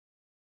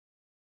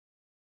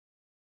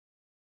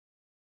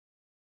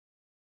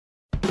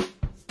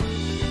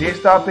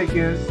Today's topic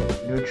is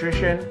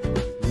nutrition,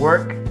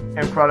 work,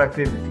 and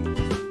productivity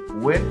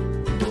with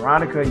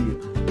Veronica Yoo.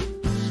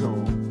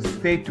 So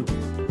stay tuned.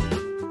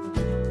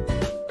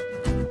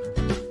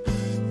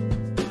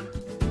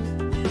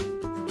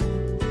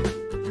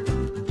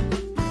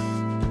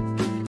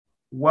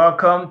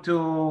 Welcome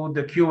to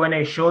the Q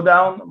A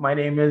Showdown. My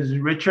name is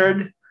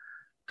Richard.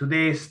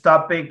 Today's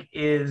topic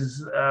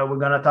is we're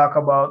going to talk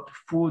about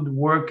food,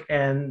 work,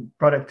 and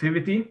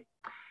productivity.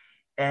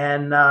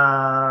 And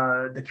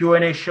the Q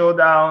A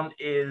Showdown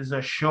is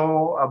a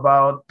show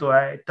about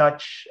I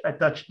touch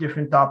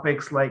different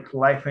topics like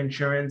life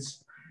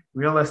insurance,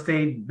 real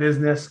estate,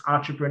 business,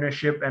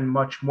 entrepreneurship, and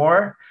much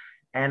more.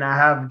 And I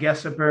have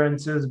guest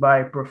appearances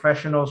by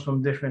professionals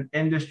from different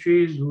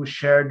industries who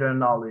share their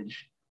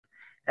knowledge.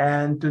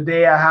 And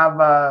today I have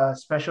a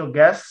special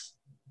guest.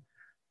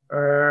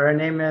 Her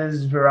name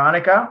is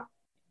Veronica.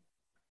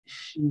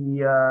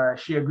 She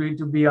agreed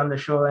to be on the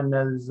show, and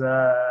as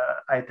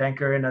I thank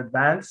her in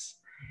advance.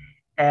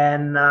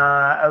 And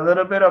a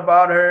little bit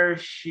about her: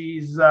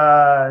 she's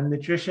a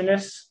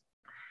nutritionist.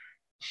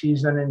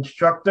 She's an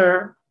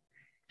instructor.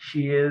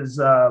 She is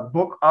a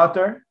book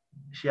author.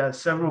 She has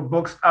several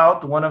books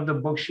out. One of the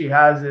books she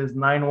has is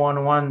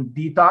 911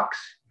 Detox.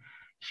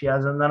 She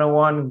has another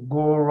one,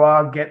 Go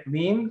Raw, Get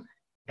Lean.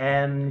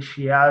 And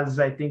she has,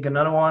 I think,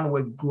 another one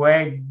with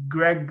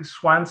Greg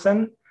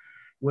Swanson,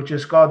 which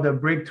is called The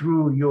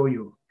Breakthrough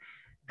Yo-Yo.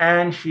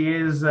 And she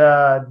is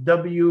a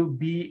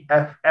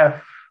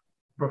WBFF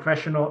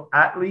professional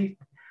athlete,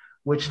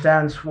 which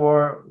stands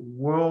for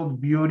World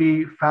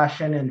Beauty,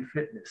 Fashion, and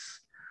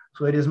Fitness.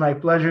 So it is my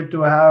pleasure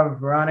to have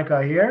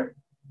Veronica here.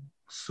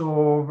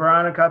 So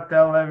Veronica,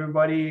 tell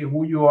everybody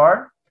who you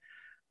are,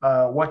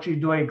 what you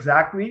do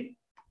exactly,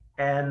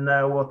 and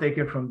we'll take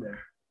it from there.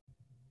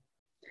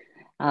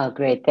 Oh,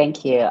 great.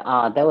 Thank you.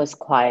 That was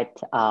quite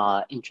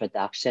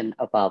introduction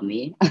about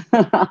me.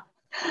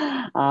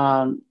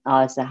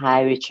 So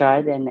hi,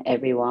 Richard and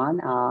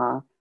everyone.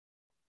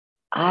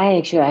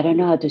 I don't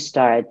know how to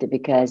start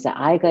because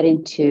I got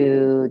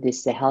into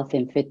this health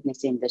and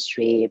fitness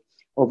industry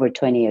over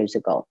 20 years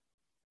ago.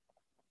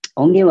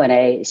 Only when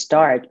I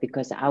start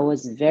because I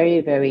was very,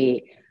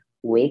 very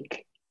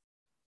weak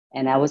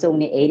and I was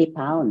only 80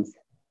 pounds.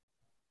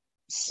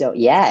 So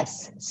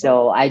yes,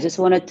 so I just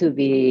wanted to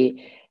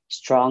be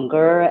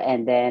stronger,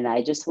 and then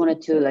I just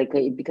wanted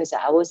to because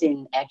I was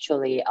in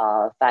actually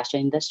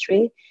fashion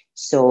industry,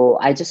 so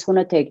I just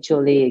wanted to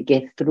actually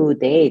get through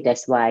day.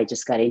 That's why I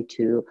just got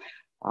into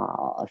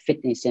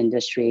fitness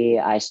industry.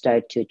 I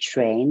started to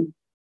train,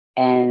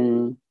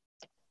 and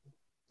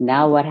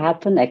now what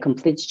happened? I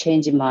completely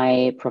changed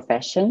my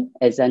profession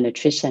as a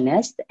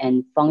nutritionist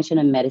and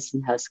functional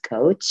medicine health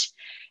coach,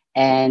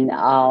 and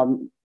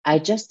I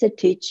just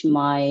teach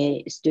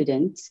my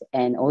students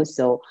and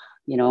also,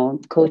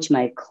 coach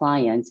my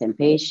clients and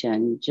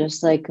patients,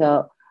 just like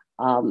how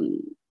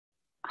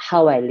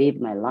I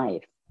live my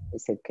life.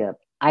 It's like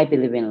I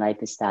believe in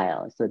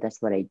lifestyle, so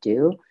that's what I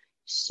do.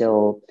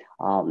 So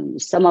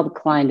some of the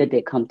clients,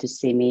 they come to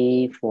see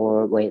me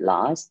for weight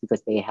loss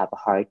because they have a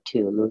hard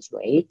to lose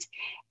weight,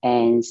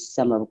 and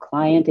some of the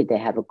clients, they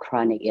have a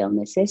chronic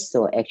illnesses.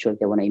 So actually,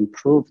 they want to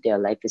improve their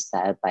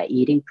lifestyle by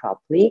eating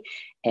properly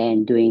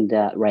and doing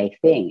the right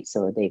thing.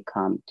 So they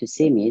come to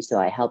see me. So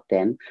I help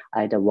them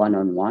either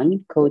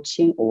one-on-one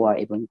coaching or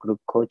even group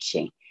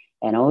coaching,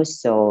 and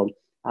also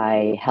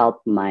I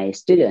help my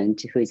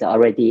student who is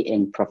already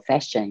in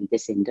profession in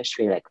this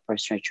industry, like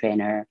personal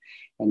trainer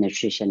and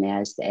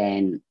nutritionist,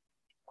 and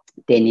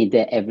they need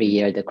every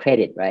year the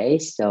credit,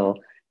 right?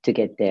 So to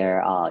get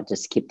their,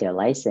 just keep their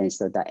license.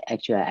 So that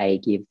actually I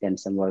give them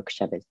some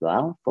workshop as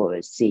well for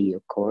a CU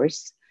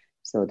course.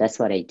 So that's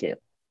what I do.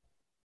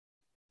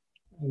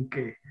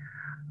 Okay.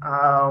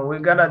 We're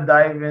gonna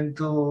dive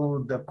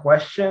into the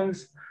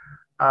questions.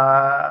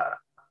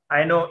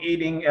 I know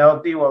eating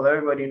healthy, well,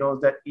 everybody knows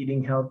that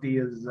eating healthy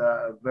is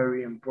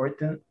very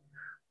important.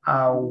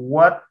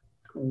 What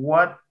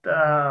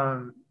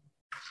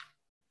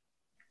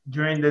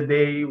during the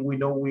day, we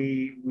know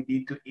we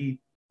need to eat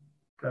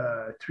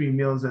 3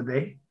 meals a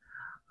day.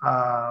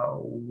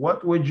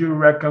 What would you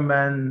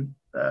recommend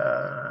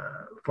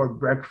for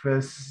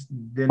breakfast,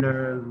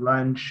 dinner,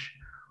 lunch?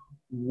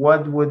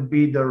 What would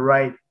be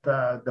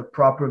the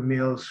proper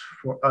meals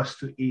for us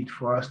to eat,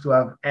 for us to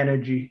have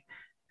energy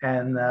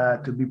and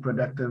to be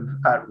productive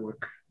at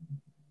work?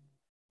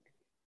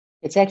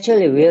 It's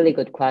actually a really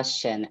good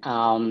question.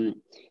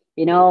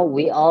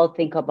 We all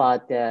think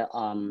about the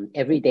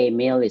everyday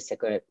meal is a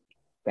good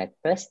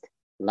breakfast,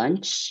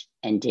 lunch,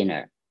 and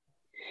dinner.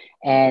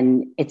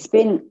 And it's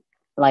been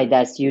like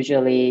that's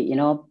usually,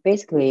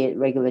 basically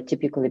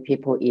typically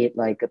people eat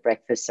like a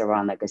breakfast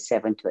around like a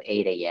 7 to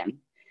 8 a.m.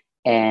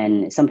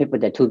 And some people,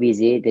 they're too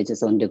busy. They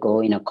just on the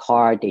go in a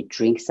car, they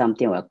drink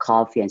something or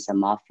coffee and some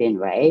muffin,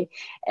 right?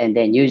 And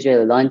then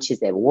usually lunch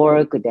is at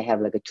work. They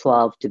have like a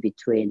 12 to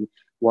between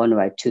 1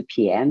 or 2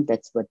 p.m.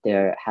 That's what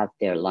they have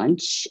their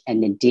lunch.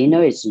 And then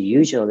dinner is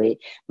usually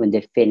when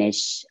they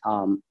finish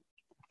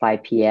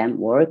 5 p.m.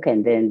 work,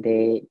 and then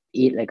they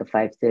eat like a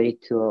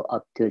 5:30 to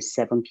up to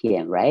 7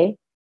 p.m., right?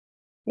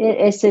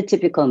 It's a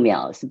typical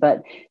meals.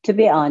 But to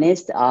be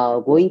honest,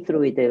 going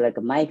through with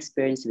like my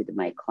experience with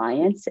my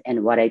clients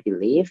and what I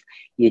believe,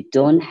 you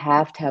don't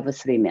have to have a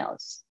 3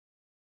 meals.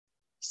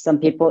 Some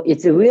people,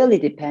 it really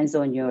depends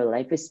on your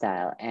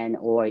lifestyle, and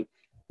or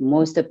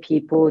most of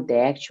people, they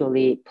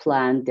actually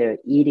plan their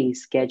eating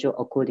schedule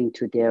according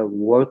to their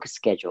work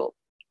schedule,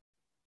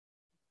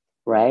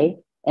 right?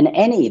 And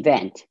any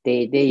event,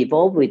 they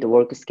evolve with the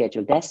work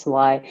schedule. That's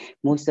why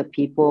most of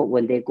people,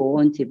 when they go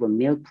onto a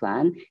meal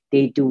plan,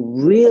 they do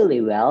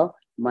really well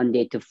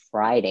Monday to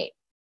Friday.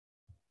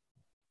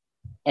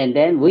 And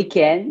then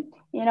weekend,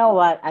 you know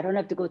what? I don't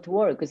have to go to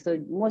work. Because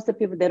so most of the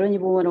people, they don't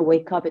even want to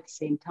wake up at the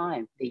same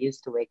time they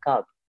used to wake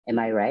up. Am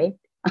I right?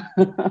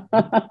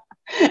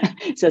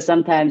 So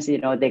sometimes, you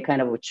know, they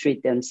kind of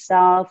treat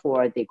themselves,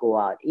 or they go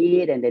out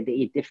eat, and then they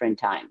eat different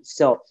times.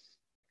 So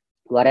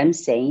what I'm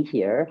saying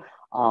here,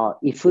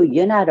 if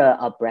you're not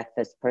a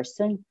breakfast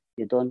person,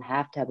 you don't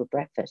have to have a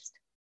breakfast.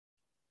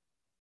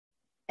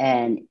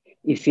 And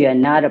if you're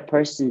not a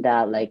person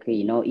that like,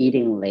 you know,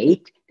 eating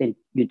late, then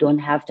you don't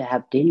have to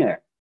have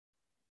dinner.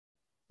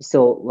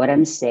 So what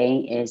I'm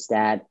saying is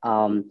that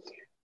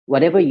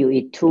whatever you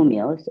eat 2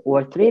 meals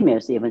or 3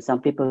 meals, even some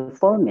people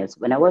 4 meals.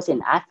 When I was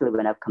an athlete,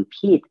 when I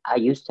compete, I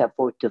used to have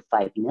 4 to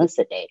 5 meals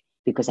a day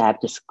because I have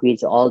to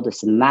squeeze all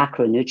this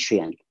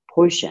macronutrient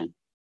portion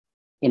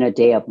in a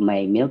day of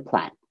my meal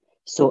plan.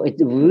 So it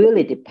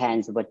really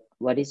depends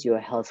what is your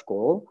health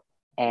goal.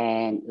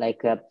 And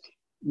like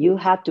you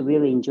have to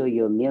really enjoy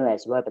your meal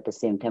as well. But at the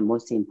same time,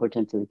 most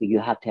importantly, you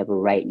have to have a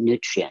right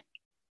nutrient.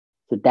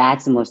 So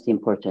that's the most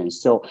important.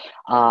 So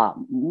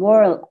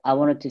more, I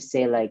wanted to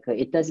say like,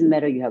 it doesn't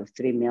matter you have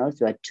 3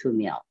 meals or 2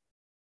 meals.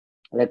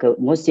 Like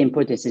most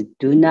important is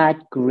do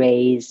not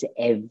graze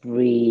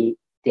every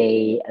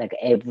day, like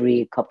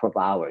every couple of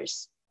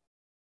hours,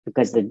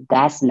 because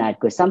that's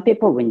not good. Some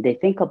people, when they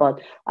think about,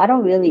 I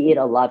don't really eat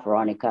a lot,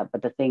 Veronica,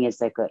 but the thing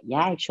is like,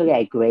 yeah, actually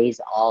I graze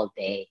all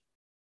day.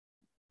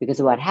 Because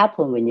what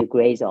happens when you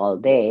graze all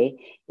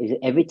day is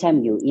every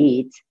time you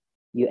eat,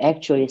 you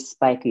actually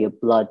spike your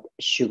blood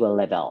sugar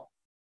level,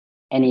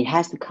 and it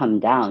has to come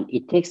down.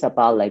 It takes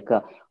about like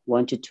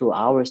 1 to 2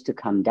 hours to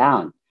come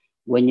down.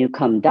 When you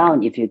come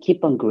down, if you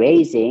keep on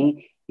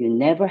grazing, you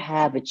never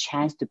have a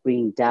chance to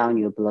bring down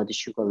your blood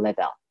sugar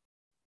level.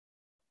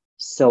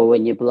 So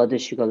when your blood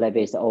sugar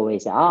level is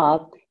always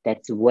up,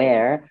 that's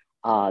where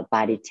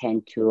body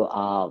tend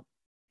to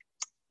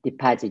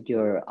deposit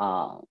your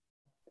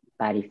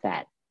body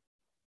fat.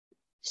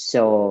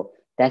 So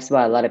that's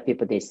why a lot of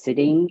people, they're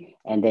sitting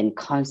and then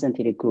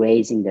constantly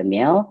grazing the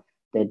meal.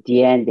 At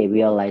the end, they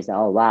realize,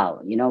 oh,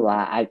 wow, you know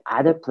what?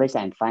 Other place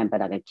I'm fine,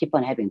 but I can keep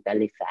on having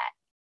belly fat.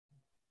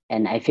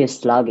 And I feel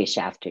sluggish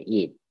after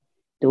eat.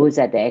 Those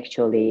are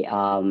actually,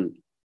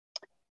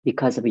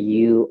 because of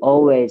you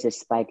always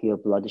spike your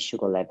blood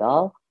sugar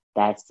level,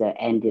 that's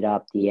ended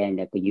up the end,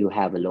 like you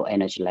have a low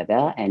energy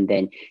level. And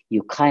then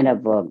you kind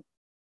of,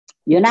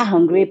 you're not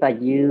hungry,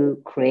 but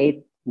you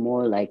crave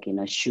more like, you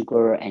know,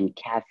 sugar and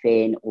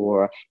caffeine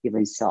or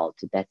even salt.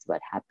 That's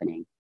what's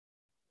happening.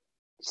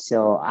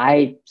 So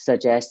I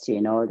suggest,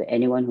 you know, that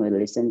anyone who will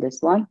listen to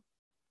this one,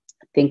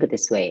 think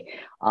this way.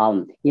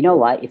 You know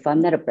what? If I'm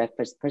not a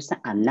breakfast person,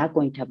 I'm not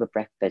going to have a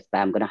breakfast, but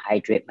I'm going to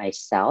hydrate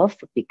myself,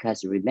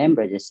 because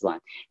remember this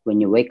one,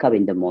 when you wake up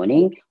in the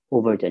morning,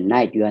 over the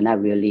night, you are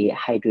not really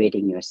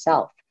hydrating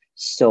yourself.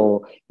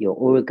 So your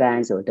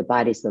organs or the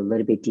body is a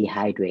little bit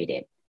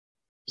dehydrated.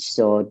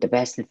 So the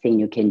best thing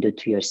you can do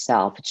to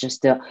yourself,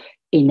 just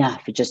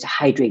enough, just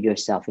hydrate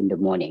yourself in the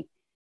morning.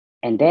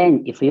 And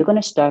then if you're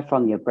going to start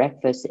from your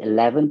breakfast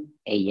 11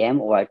 a.m.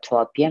 or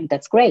 12 p.m.,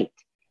 that's great.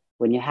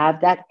 When you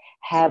have that,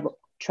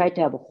 try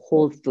to have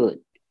whole food,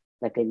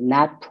 like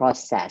not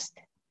processed.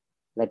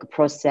 Like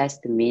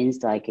processed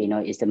means like, you know,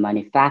 it's the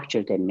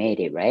manufacturer that made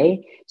it,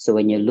 right? So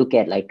when you look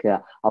at like,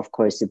 of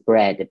course,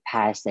 bread,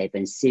 pasta,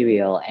 even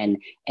cereal, and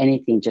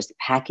anything, just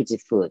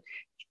packaged food,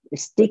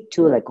 stick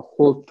to like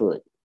whole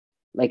food.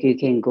 Like you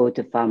can go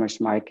to farmer's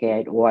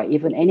market or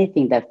even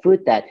anything, that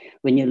food that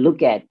when you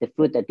look at the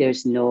food that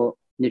there's no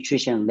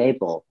nutrition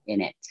label in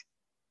it.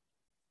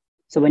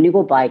 So when you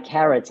go buy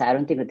carrots, I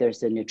don't think that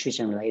there's a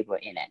nutrition label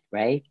in it,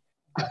 right?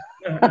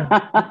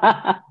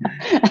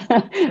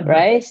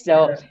 Right?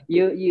 So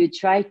you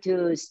try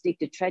to stick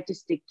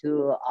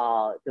to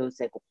those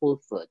like whole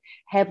food.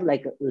 Have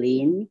like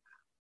lean.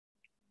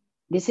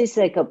 This is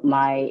like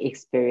my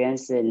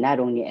experience, not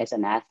only as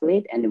an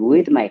athlete and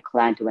with my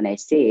client. When I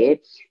say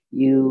it,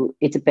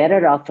 it's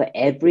better off for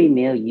every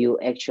meal you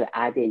actually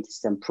add into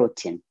some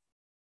protein,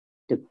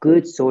 the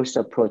good source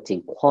of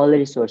protein,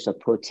 quality source of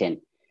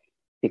protein,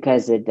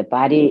 because the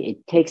body,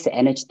 it takes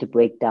energy to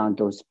break down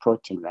those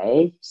protein,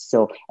 right?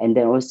 So, and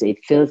then also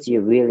it feels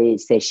you really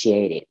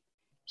satiated.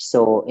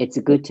 So it's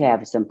good to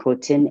have some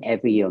protein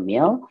every your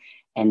meal.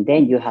 And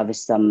then you have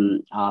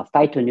some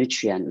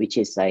phytonutrient, which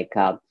is like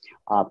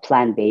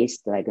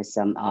plant-based, like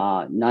some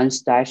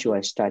non-starch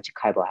or starch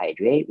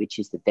carbohydrate, which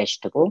is the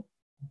vegetable.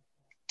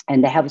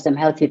 And they have some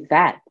healthy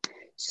fat.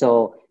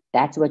 So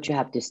That's what you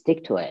have to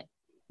stick to it.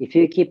 If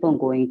you keep on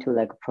going to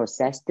like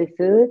processed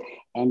food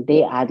and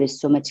they added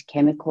so much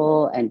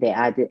chemical and they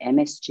added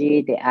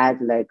MSG, they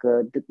add like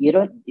you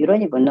don't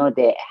even know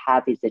they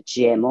have is a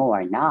GMO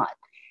or not.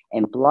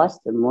 And plus,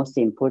 the most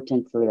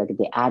importantly, like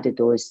they added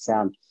those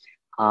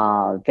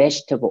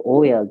vegetable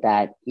oil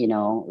that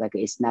like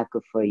it's not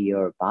good for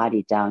your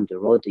body down the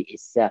road.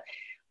 It's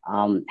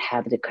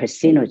have the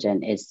carcinogen.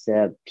 It's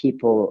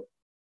people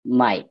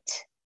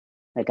might.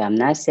 Like I'm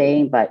not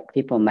saying, but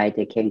people might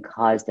they can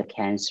cause the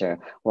cancer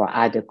or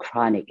other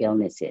chronic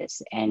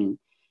illnesses. And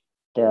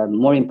the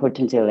more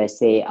importantly, let's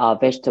say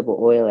vegetable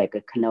oil like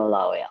a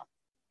canola oil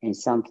and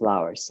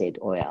sunflower seed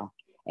oil.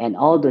 And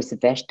all those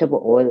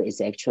vegetable oil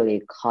is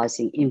actually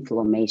causing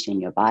inflammation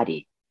in your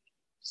body.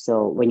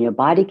 So when your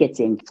body gets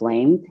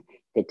inflamed,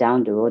 the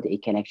down the road,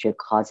 it can actually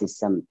cause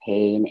some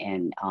pain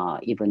and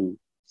even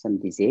some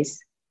disease.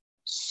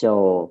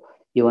 So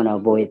you want to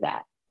avoid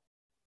that.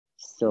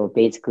 So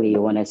basically,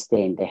 you want to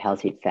stay in the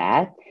healthy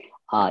fat.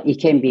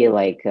 It can be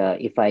like,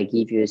 if I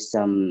give you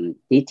some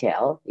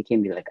detail, it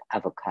can be like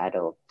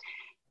avocado,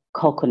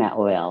 coconut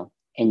oil,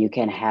 and you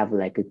can have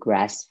like a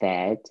grass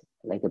fed,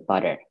 like a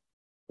butter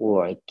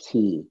or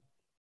ghee,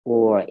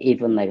 or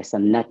even like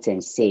some nuts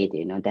and seed,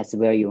 that's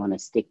where you want to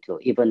stick to.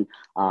 Even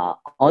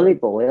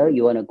olive oil,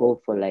 you want to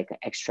go for like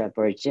extra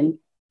virgin,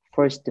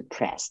 first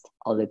pressed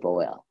olive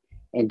oil.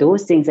 And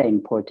those things are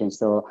important.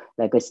 So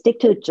like stick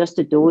to just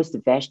those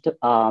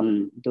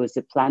those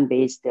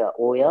plant-based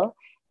oil,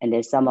 and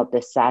then some of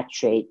the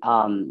saturated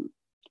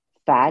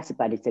fats,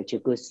 but it's actually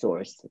a good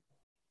source.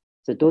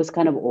 So those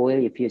kind of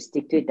oil, if you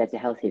stick to it, that's a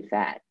healthy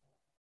fat.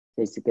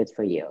 So it's good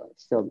for you.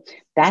 So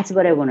that's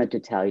what I wanted to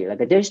tell you.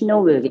 Like there's no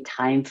really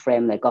time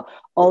frame like,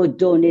 oh,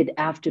 don't eat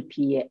after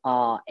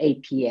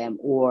 8 p.m.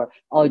 or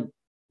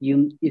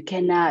you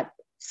cannot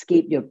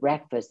skip your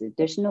breakfast.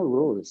 There's no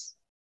rules.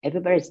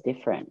 Everybody's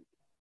different.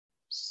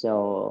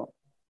 So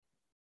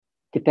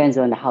depends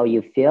on how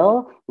you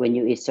feel. When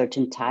you eat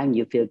certain time,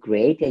 you feel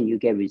great and you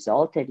get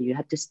result, and you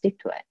have to stick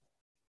to it.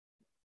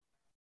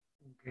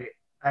 Okay.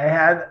 I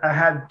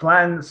had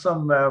planned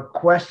some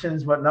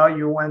questions, but now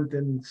you went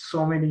in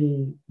so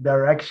many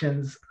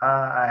directions.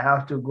 I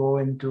have to go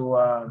into.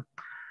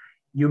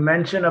 You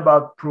mentioned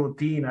about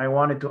protein. I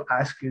wanted to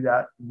ask you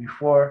that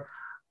before.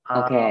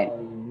 Okay.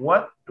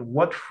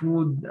 What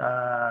food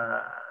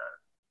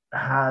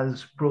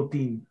has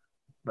protein?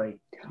 Like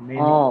maybe.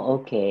 Oh,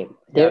 okay.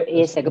 Yeah. There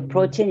is like a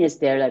protein. Is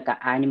there like an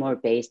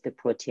animal-based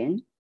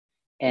protein,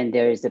 and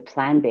there is a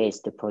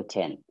plant-based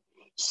protein.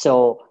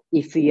 So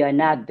if you are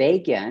not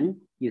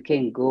vegan, you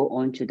can go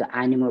on to the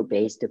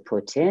animal-based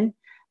protein.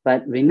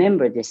 But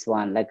remember this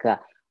one, like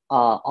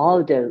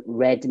all the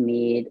red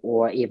meat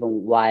or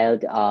even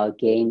wild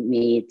game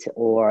meat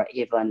or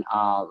even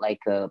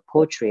like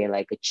poultry,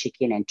 like a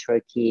chicken and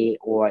turkey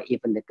or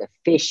even like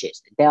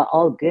fishes, they're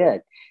all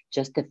good.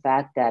 Just the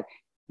fact that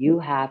you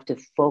have to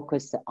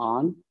focus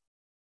on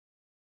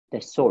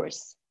the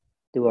source,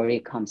 where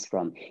it comes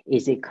from.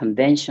 Is it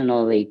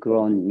conventionally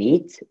grown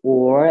meat,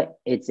 or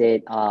is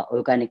it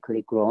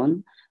organically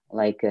grown?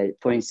 Like,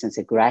 for instance,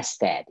 a grass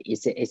fed.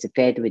 Is it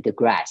fed with the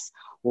grass,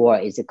 or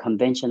is it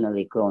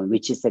conventionally grown,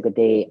 which is like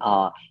they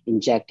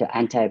inject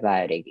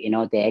antibiotic?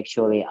 They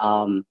actually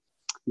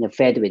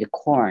fed with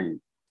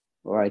corn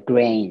or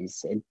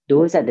grains.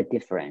 Those are the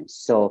difference.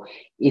 So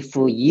if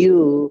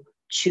you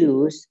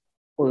choose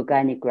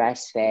organic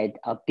grass-fed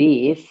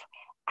beef,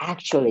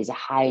 actually is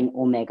high in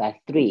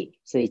omega-3.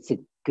 So it's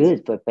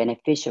good for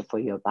beneficial for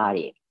your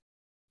body.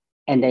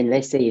 And then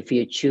let's say if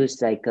you choose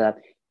like a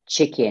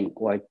chicken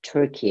or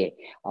turkey,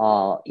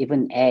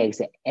 even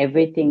eggs,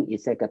 everything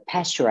is like a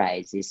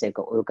pasteurized, it's like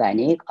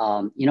organic,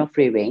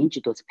 free range,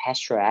 those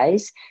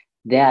pasteurized,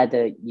 they are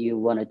the you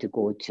wanted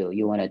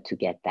to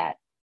get that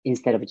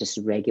instead of just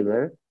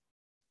regular,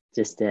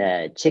 just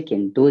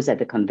chicken. Those are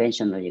the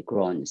conventionally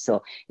grown.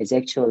 So it's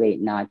actually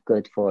not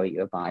good for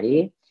your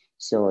body.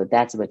 So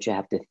that's what you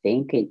have to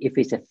think. And if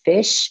it's a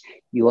fish,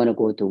 you want to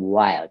go to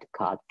wild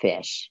caught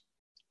fish.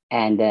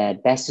 And the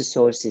best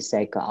source is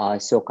like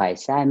sockeye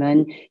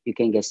salmon. You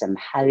can get some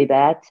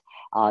halibut.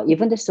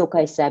 Even the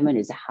sockeye salmon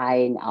is high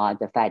in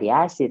the fatty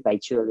acid, but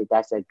actually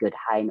that's a good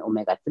high in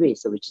omega-3,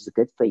 so which is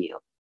good for you.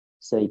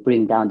 So it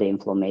brings down the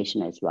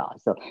inflammation as well.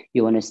 So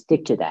you want to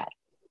stick to that.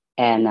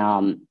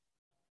 And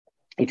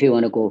if you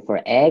want to go for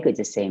egg, it's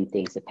the same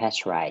thing. It's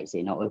pasteurized,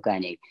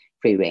 organic,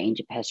 free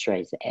range,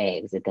 pasteurized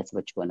eggs. That's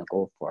what you want to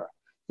go for.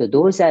 So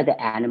those are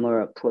the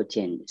animal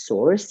protein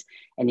source.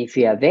 And if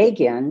you are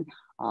vegan,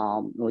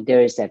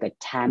 there is like a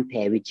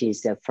tempeh, which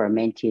is a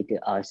fermented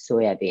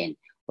soybean,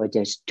 or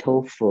just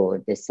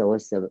tofu that's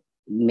also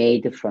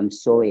made from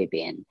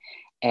soybean.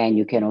 And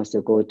you can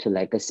also go to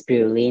like a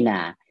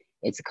spirulina.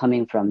 It's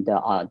coming from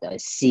the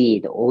sea,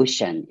 the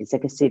ocean. It's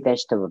like a sea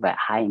vegetable, but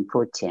high in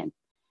protein.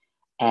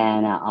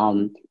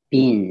 And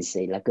beans,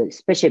 like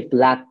especially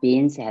black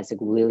beans, has a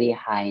really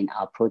high in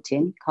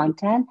protein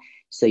content.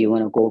 So you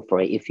want to go for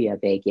it if you are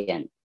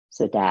vegan.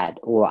 So that,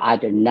 or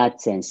other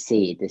nuts and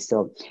seeds.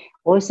 So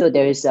also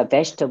there is a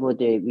vegetable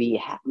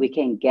that we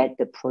can get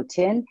the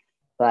protein,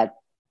 but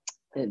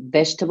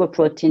vegetable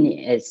protein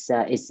is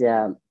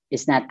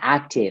not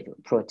active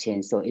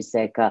protein, so it's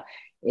like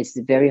it's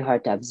very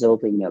hard to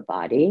absorb in your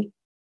body.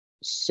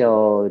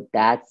 So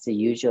that's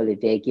usually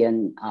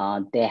vegan.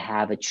 They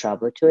have a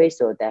trouble to it,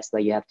 so that's why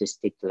you have to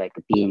stick to like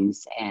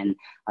beans and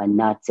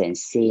nuts and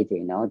seed.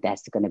 You know,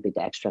 that's going to be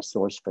the extra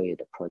source for you,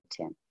 the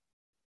protein.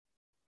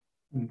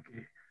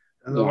 Okay.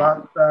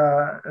 Yeah.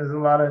 There's a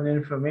lot of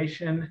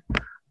information.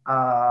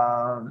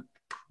 Um,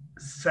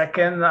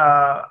 Second,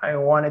 I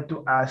wanted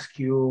to ask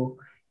you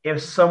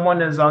if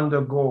someone is on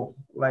the go,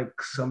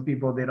 like some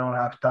people, they don't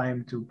have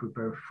time to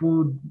prepare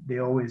food. They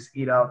always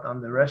eat out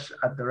on the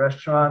at the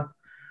restaurant.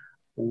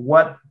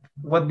 What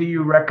what do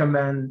you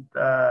recommend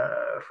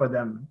for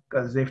them?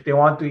 Because if they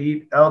want to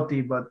eat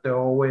healthy, but they're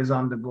always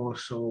on the go,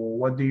 so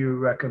what do you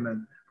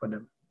recommend for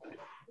them?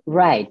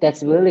 Right,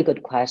 that's a really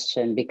good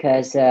question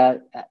because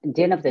at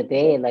the end of the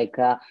day, like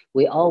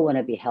we all want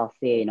to be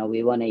healthy, you know,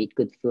 we want to eat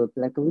good food.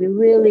 Like we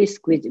really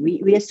squeeze,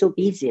 we are so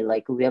busy,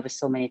 like we have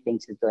so many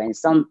things to do. And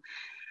some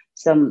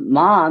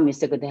mom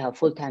is like they have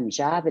full-time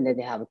job and then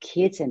they have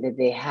kids and then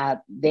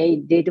they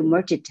do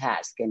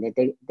multitask and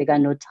they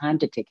got no time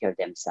to take care of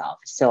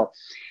themselves. So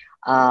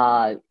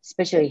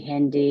especially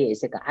handy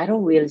is like I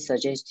don't really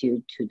suggest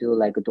you to do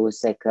like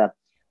those like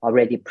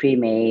already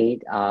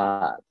pre-made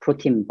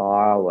protein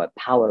bar or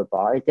power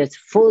bar. That's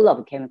full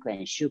of chemical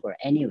and sugar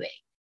anyway.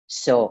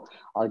 So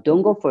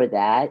don't go for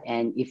that.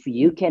 And if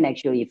you can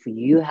actually, if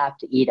you have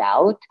to eat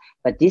out,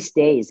 but this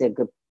day is a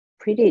good,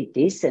 pretty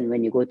decent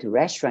when you go to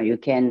restaurant, you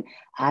can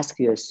ask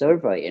your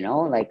server, you know,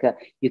 like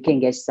you can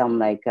get some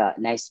like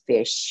nice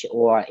fish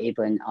or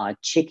even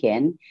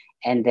chicken,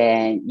 and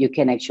then you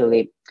can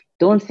actually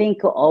don't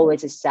think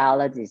always a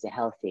salad is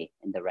healthy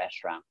in the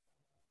restaurant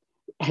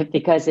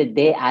because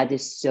they add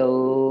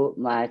so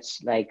much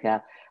like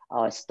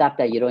stuff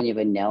that you don't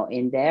even know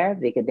in there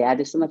because they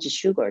add so much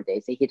sugar.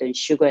 There's a hidden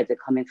sugar that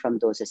coming from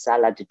those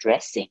salad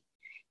dressing.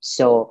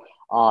 So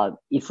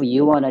if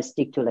you want to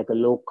stick to like a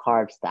low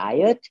carbs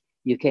diet,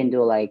 you can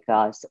do like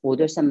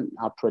order some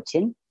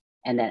protein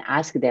and then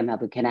ask them,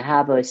 can I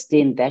have a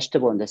steamed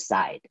vegetable on the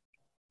side?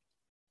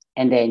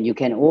 And then you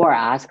can, or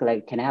ask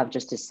like, can I have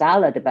just a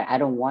salad, but I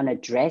don't want a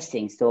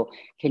dressing. So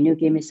can you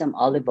give me some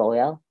olive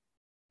oil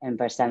and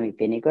balsamic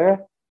vinegar?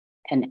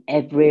 And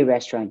every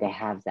restaurant, they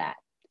have that.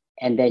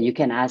 And then you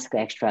can ask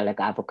extra like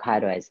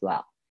avocado as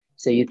well.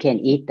 So you can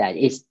eat that.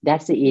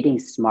 That's the eating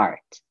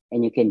smart.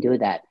 And you can do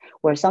that.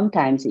 Or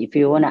sometimes if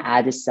you want to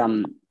add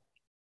some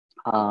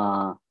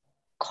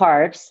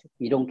carbs,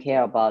 you don't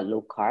care about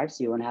low carbs,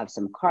 you want to have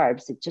some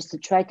carbs, just to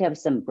try to have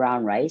some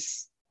brown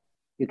rice.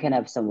 You can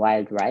have some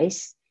wild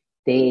rice.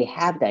 They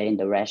have that in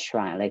the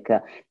restaurant, like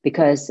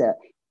because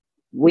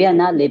we are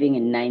not living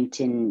in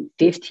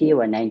 1950 or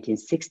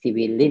 1960.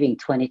 We're living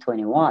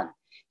 2021.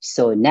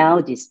 So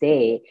now this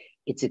day,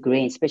 it's a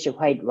grain, especially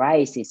white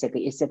rice. It's like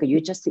you're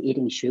just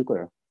eating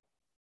sugar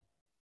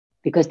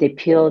because they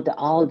peeled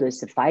all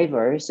those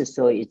fibers,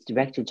 so it's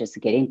directly just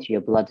getting to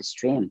your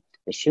bloodstream,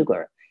 the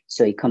sugar.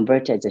 So it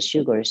converted as a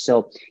sugar.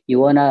 So you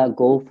wanna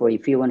go for,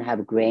 if you wanna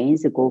have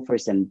grains, go for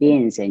some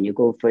beans and you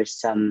go for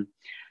some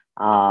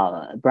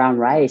brown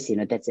rice. You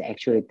know, that's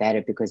actually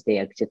better because they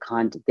actually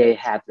they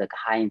have like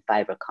high in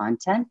fiber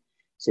content.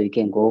 So you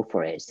can go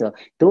for it. So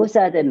those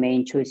are the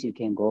main choice you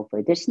can go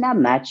for. There's not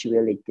much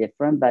really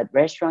different, but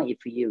restaurant, if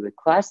you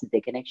request,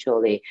 they can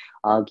actually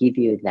give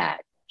you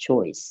that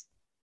choice.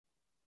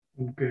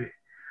 Okay.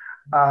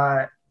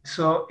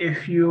 So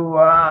if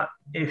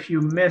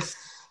you miss,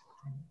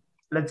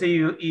 let's say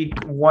you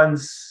eat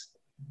once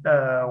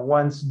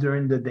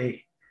during the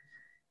day,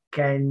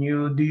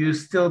 do you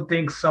still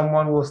think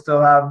someone will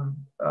still have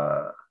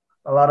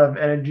a lot of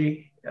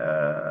energy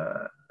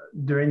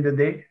during the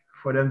day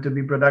for them to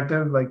be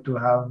productive, like to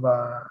have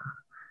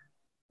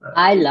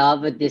I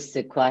love this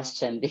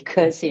question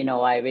because you know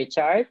why,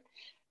 Richard?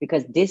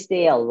 Because this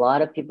day a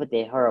lot of people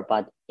they heard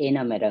about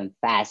intermittent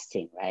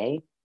fasting,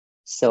 right?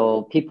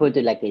 So people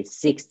do like a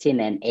 16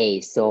 and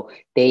 8. So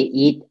they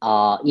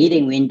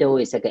eating window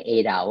is like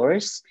 8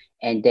 hours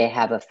and they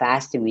have a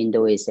fasting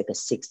window is like a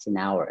 16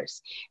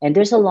 hours. And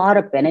there's a lot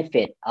of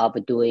benefit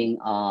of doing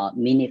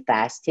mini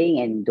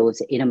fasting and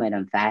those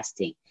intermittent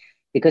fasting.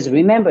 Because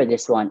remember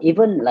this one,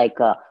 even like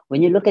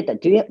when you look at the,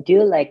 do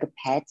you like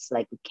pets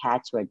like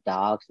cats or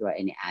dogs or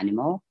any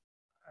animal?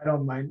 I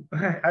don't mind.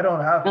 I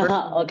don't have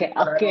personally, Okay,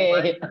 but I don't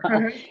okay.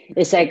 mind.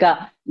 It's like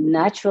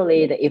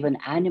naturally the even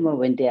animal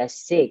when they are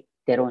sick,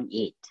 they don't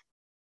eat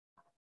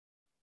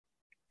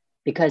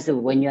because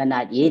when you're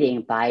not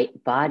eating,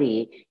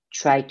 body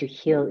try to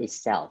heal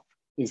itself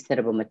instead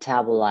of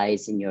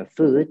metabolizing your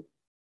food.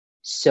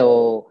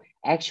 So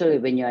actually,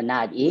 when you're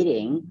not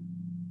eating,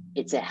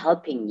 it's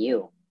helping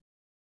you.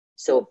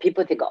 So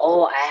people think,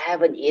 oh, I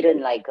haven't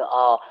eaten like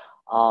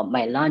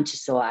my lunch,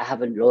 so I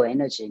have a low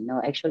energy.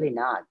 No, actually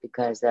not,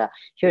 because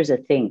here's the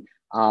thing.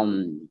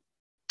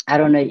 I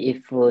don't know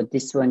if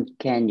this one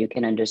you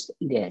can understand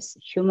this.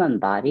 Human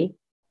body,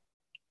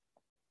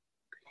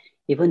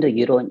 even though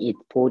you don't eat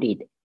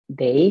 40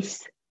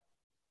 days,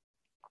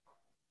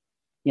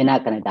 you're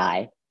not gonna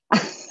die.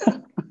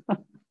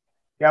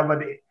 Yeah,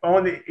 but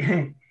only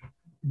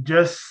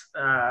just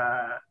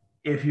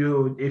if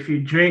you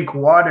drink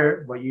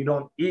water but you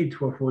don't eat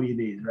for 40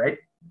 days, right?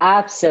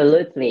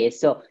 Absolutely.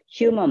 So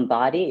human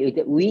body,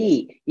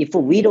 if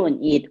we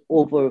don't eat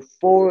over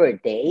 4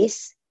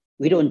 days,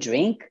 we don't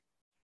drink,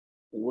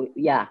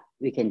 yeah,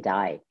 we can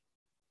die.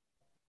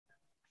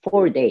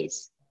 4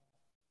 days.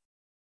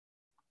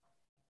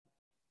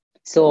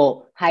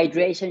 So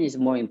hydration is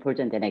more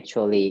important than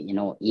actually,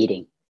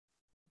 eating.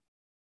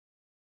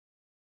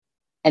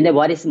 And then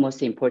what is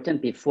most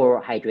important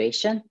before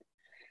hydration?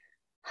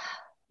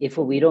 If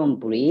we don't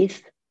breathe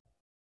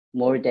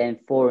more than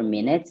 4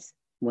 minutes,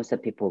 most of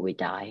the people will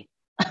die.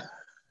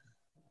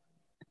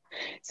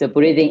 So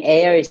breathing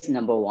air is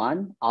number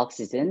one,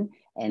 oxygen,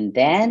 and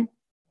then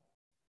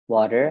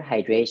water,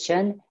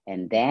 hydration,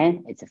 and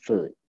then it's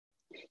food.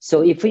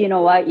 So if you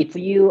know what, if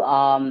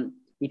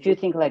you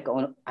think like,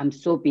 oh, I'm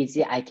so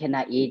busy, I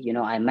cannot eat,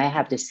 I might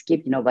have to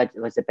skip, what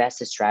was the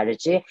best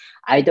strategy?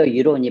 Either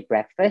you don't eat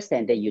breakfast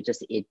and then you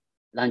just eat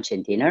lunch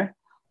and dinner,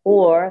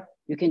 or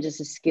you can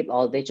just skip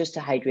all day just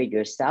to hydrate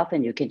yourself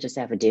and you can just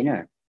have a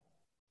dinner.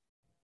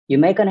 You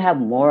might gonna have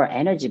more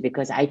energy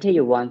because I tell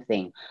you one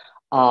thing,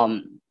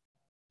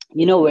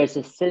 where's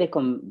the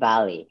Silicon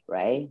Valley,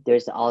 right?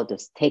 There's all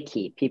those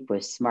techie people,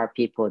 smart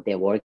people, they're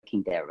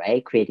working there,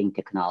 right? Creating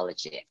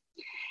technology.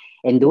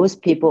 And those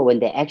people, when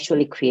they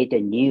actually create a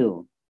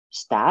new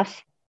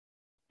stuff,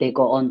 they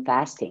go on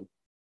fasting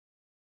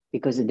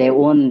because they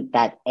want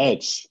that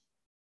edge,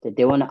 that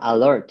they want to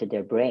alert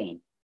their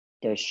brain,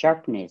 their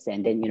sharpness.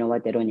 And then you know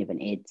what? They don't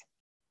even eat.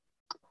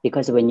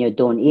 Because when you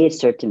don't eat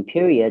certain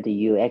period,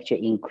 you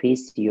actually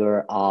increase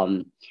your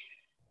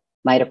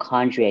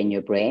mitochondria in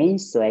your brain.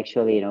 So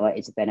actually, you know what?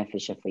 It's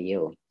beneficial for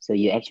you. So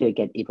you actually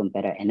get even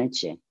better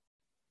energy.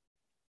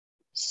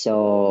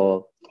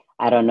 So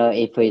I don't know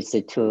if it's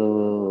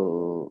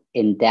too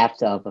in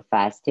depth of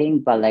fasting,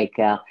 but like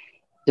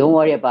don't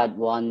worry about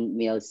one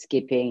meal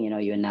skipping.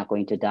 You're not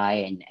going to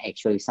die, and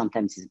actually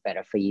sometimes it's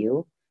better for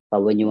you.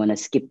 But when you want to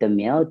skip the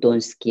meal,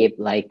 don't skip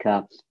like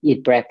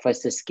eat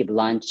breakfast, skip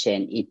lunch,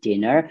 and eat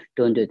dinner.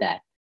 Don't do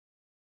that.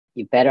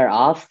 You're better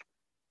off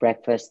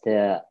breakfast.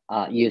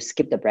 You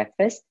skip the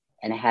breakfast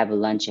and have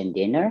lunch and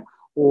dinner,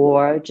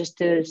 or just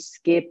to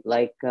skip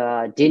like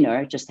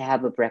dinner, just to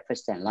have a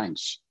breakfast and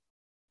lunch.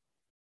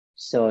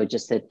 So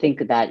just to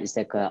think that it's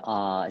like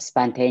a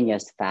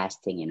spontaneous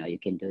fasting, you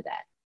can do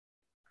that.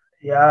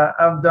 Yeah,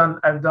 I've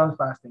done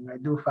fasting. I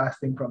do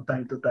fasting from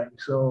time to time.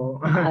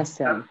 So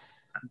Awesome.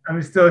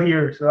 I'm still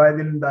here, so I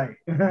didn't die.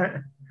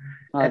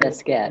 Oh,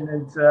 that's good.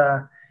 And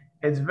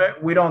it's very,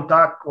 we don't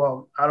talk,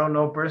 well, I don't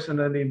know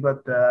personally,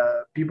 but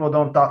people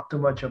don't talk too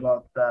much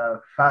about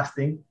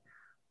fasting,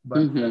 but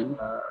Mm-hmm.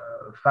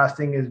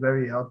 fasting is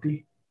very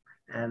healthy.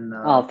 And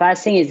Oh,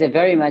 fasting is a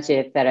very much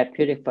a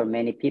therapeutic for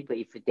many people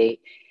if they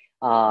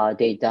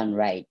done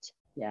right.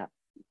 Yeah.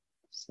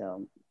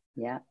 So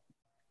yeah.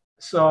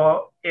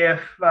 so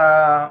if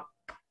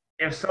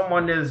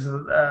someone is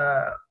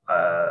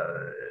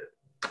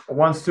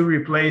wants to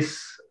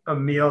replace a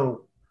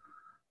meal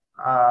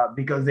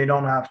because they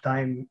don't have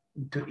time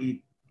to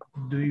eat,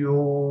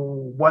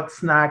 what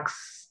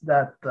snacks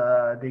that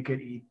they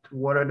could eat?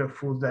 What are the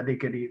foods that they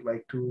could eat,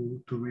 like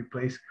to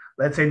replace?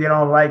 Let's say they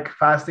don't like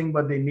fasting,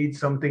 but they need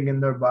something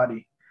in their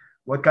body.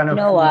 What kind You of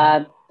know,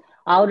 food?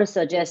 I would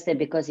suggest that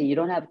because you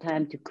don't have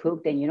time to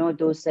cook, then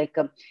those like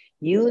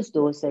use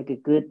those like a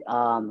good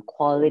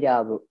quality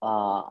of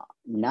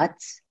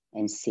nuts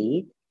and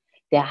seed.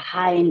 They're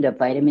high in the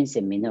vitamins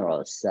and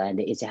minerals, and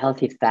it's a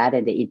healthy fat,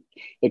 and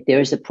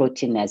there's a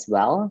protein as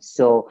well.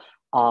 So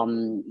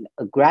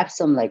grab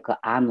some like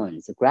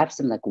almonds, grab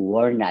some like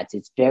walnuts.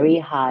 It's very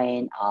high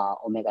in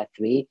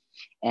omega-3,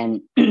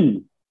 and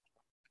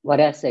what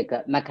else like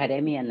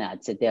macadamia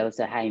nuts, they're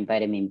also high in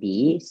vitamin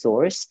B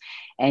source.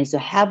 And so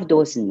have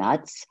those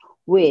nuts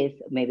with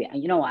maybe,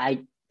 I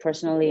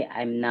personally,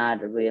 I'm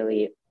not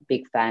really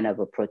big fan of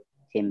a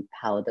protein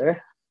powder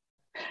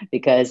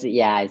because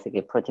yeah, it's like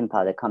a protein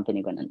powder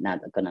company not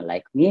gonna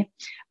like me,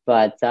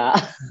 but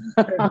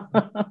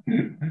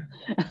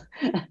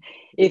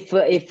if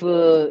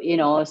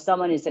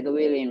someone is like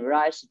really in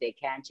rush, they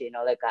can't,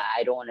 like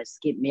I don't want to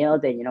skip meal,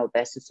 then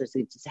best to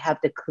just have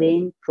the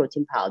clean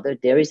protein powder.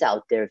 There is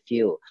out there a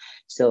few.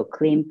 So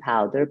clean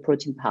powder,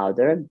 protein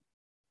powder,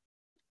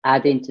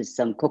 add into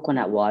some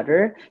coconut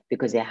water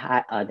because they're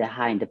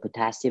high in the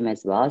potassium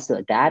as well.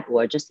 So that,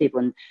 or just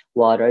even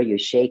water, you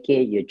shake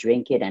it, you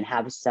drink it, and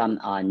have some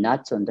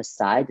nuts on the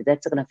side.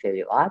 That's gonna fill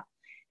you up,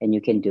 and you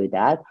can do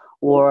that.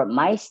 Or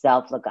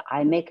myself, like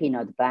I make in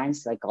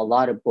advance like a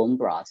lot of bone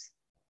broth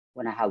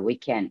when I have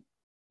weekend.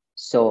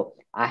 So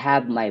I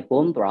have my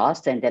bone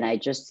broth, and then I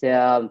just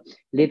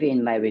leave it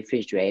in my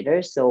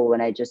refrigerator. So when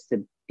I just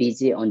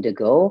busy on the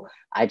go,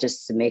 I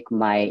just make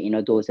my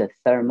those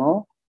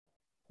thermal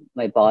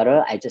my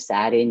bottle. I just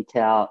add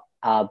into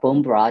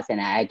bone broth,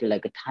 and I add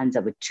like tons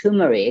of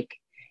turmeric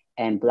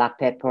and black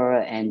pepper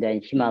and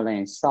then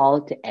Himalayan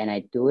salt, and I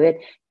do it,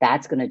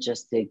 that's going to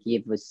just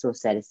give so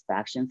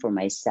satisfaction for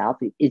myself.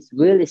 It's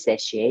really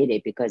satiated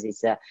because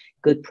it's a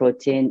good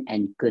protein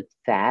and good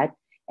fat,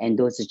 and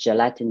those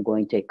gelatin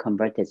going to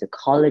convert as a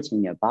collagen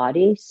in your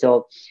body.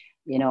 So,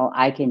 you know,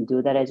 I can do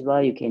that as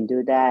well. You can do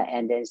that.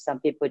 And then some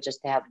people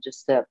just have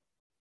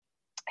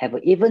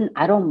even,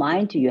 I don't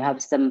mind to, you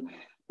have some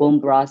bone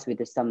broth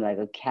with some like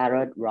a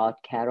carrot, raw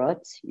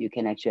carrots. You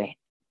can actually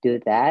do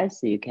that.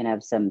 So you can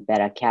have some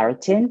beta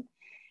carotene.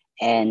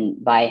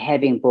 And by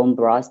having bone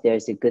broth,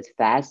 there's a good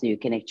fat. So you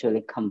can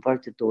actually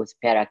convert those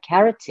beta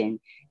carotene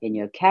in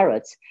your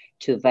carrots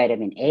to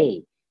vitamin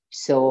A.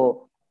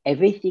 So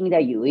everything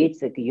that you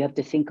eat, like you have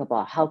to think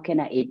about how can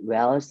I eat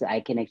well so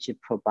I can actually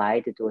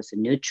provide those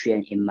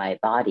nutrients in my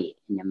body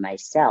and in my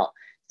cell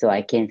so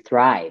I can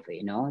thrive,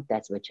 you know,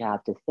 that's what you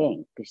have to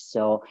think.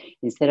 So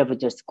instead of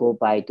just go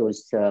by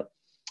those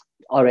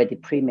already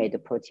pre-made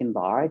protein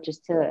bar,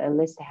 just to at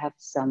least have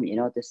some, you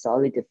know, the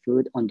solid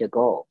food on the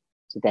go.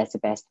 So that's the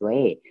best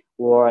way.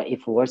 Or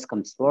if worse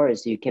comes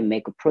worse, you can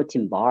make a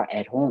protein bar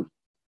at home.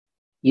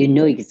 You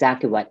know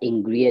exactly what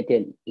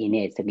ingredient in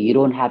it. So you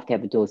don't have to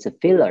have those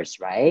fillers,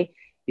 right?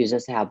 You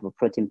just have a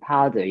protein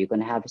powder. You're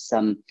going to have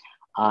some,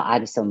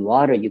 add some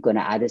water. You're going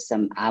to add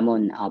some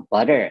almond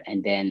butter.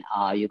 And then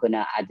you're going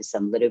to add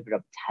some little bit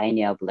of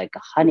tiny of like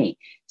honey.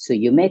 So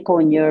you make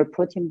on your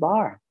protein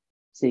bar.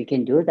 So you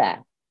can do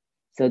that.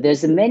 So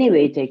there's many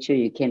ways to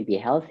actually you can be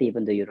healthy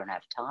even though you don't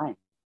have time.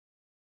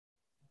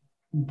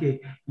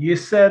 Okay. You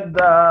said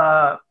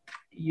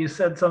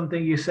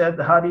something. You said,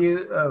 how do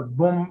you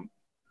boom?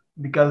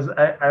 Because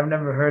I've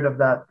never heard of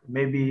that.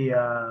 Maybe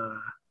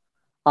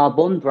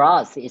bone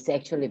broth is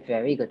actually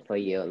very good for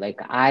you. Like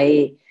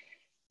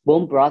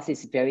bone broth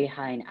is very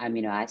high in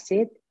amino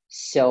acid.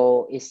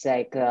 So it's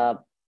like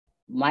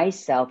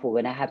myself,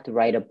 when I have to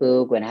write a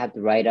book, when I have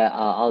to write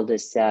all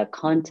this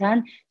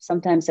content,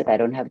 sometimes like I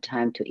don't have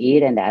time to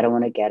eat and I don't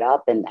want to get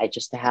up, and I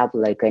just have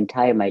like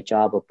entire my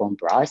job of bone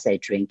broth. I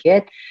drink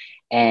it,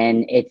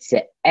 and it's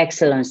an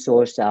excellent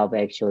source of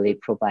actually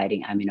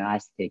providing amino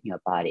acid in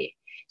your body.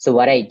 So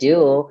what I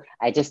do,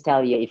 I just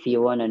tell you, if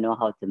you want to know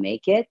how to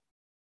make it,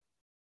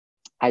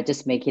 I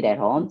just make it at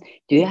home.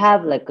 Do you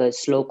have like a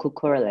slow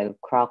cooker, like a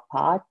crock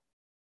pot?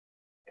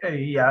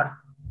 yeah.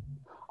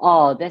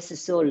 Oh, that's a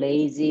so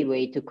lazy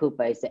way to cook,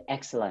 but it's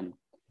excellent.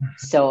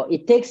 So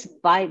it takes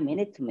 5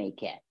 minutes to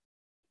make it.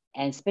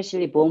 And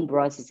especially bone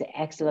broth is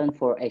excellent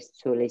for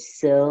actually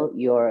seal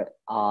your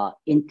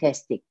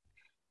intestine,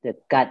 the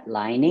gut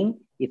lining,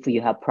 if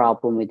you have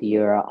problem with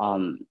your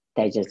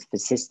digestive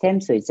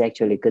system. So it's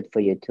actually good for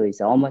you too.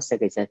 It's almost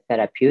like it's a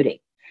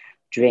therapeutic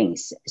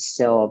drinks.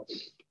 So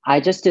I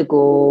just to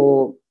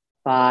go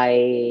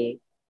by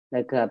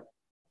like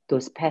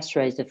those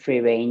pasteurized free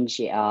range,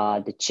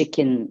 the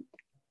chicken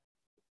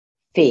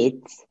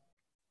feet,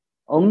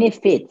 only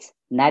feet,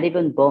 not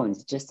even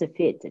bones, just the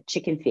feet,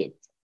 chicken feet.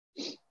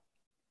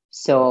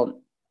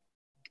 So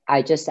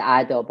I just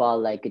add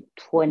about like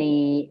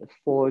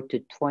 24 to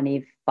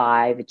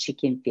 25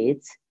 chicken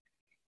feet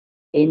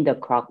in the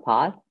crock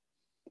pot,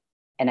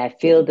 and I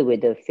filled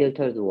with the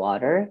filtered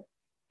water,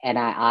 and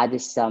I add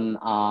some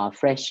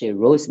fresh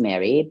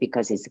rosemary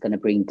because it's going to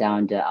bring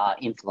down the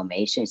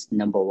inflammation. It's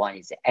number one,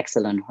 it's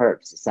excellent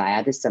herbs. So I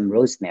added some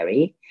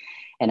rosemary,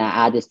 and I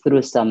added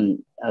through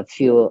a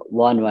few,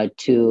 one or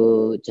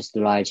two just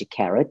large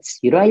carrots.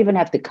 You don't even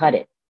have to cut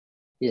it.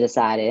 You just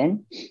add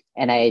in,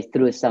 and I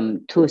threw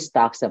two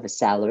stalks of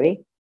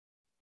celery,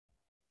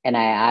 and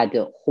I add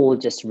a whole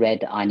just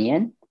red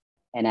onion,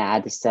 and I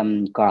add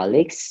some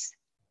garlics,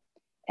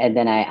 and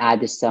then I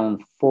add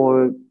some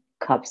 4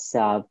 cups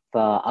of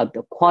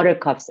the quarter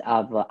cups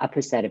of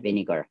apple cider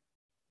vinegar,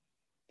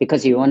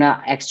 because you want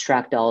to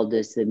extract all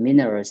those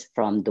minerals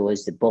from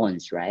those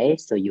bones, right?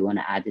 So you want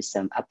to add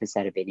some apple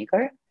cider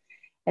vinegar,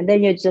 and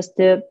then you just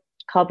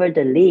cover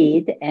the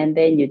lid, and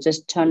then you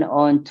just turn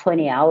on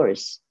 20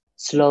 hours,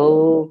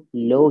 slow,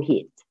 low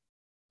heat.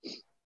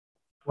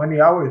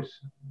 20 hours.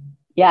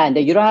 Yeah, and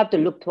then you don't have to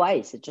look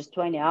twice. It's just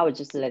 20 hours,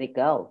 just let it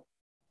go.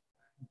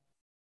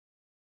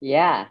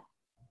 Yeah.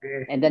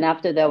 Okay. And then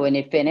after that, when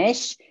you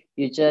finish,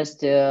 you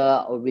just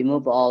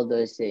remove all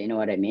those, you know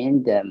what I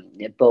mean,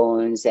 the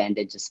bones and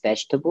then just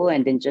vegetable,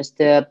 and then just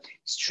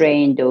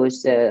strain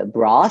those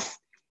broth,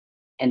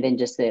 and then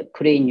just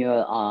put it in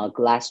your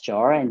glass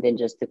jar, and then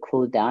just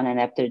cool down. And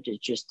after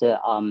just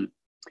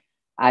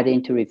add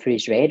into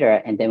refrigerator.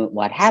 And then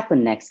what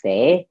happened next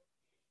day,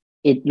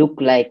 it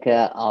looked like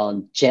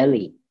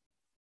jelly.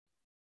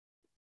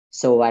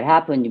 So what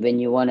happened when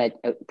you want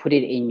to put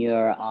it in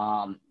your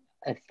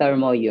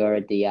thermal,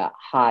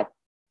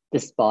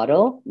 this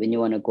bottle, when you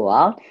want to go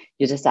out,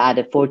 you just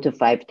add 4 to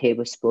 5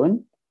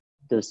 tablespoons,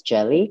 those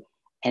jelly,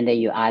 and then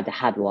you add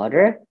hot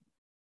water,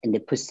 and then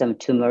put some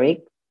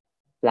turmeric,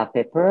 black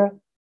pepper,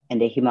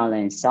 and the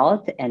Himalayan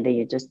salt, and then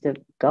you just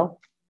go.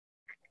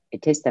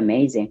 It tastes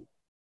amazing.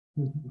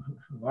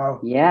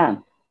 Wow. Yeah.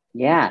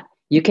 Yeah.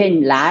 You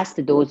can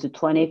last those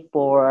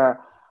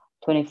 24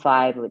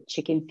 25 with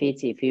chicken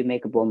feet. If you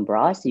make a bone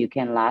broth, you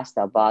can last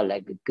about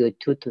like a good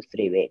 2 to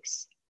 3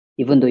 weeks,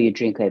 even though you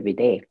drink every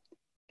day,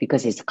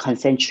 because it's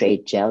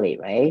concentrate jelly,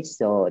 right?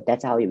 So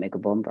that's how you make a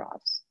bone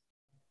broth.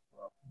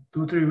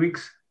 2-3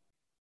 weeks.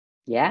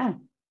 Yeah.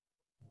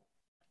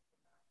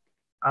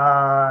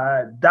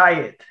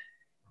 Diet.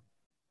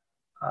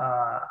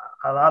 A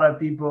lot of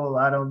people,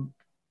 I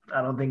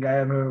don't think I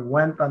ever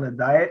went on a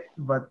diet,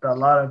 but a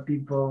lot of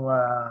people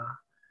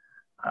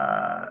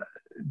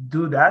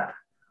do that.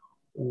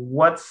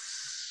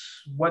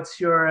 What's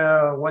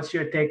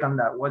your take on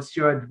that? What's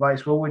your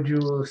advice? What would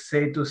you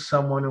say to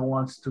someone who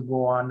wants to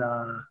go on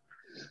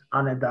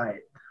a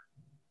diet?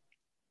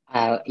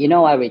 You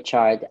know what,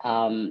 Richard?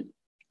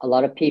 A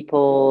lot of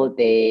people,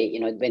 they, you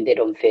know, when they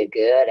don't feel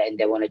good and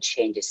they want to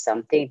change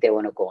something, they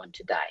want to go on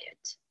to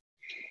diet.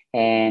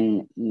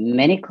 And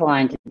many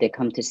clients, they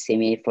come to see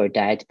me for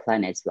diet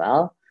plan as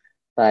well.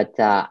 But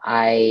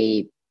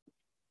I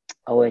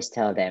always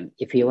tell them,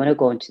 if you want to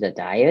go into the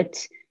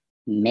diet,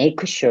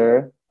 make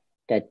sure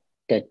that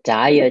the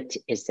diet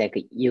is like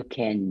you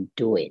can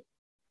do it.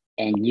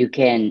 And you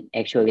can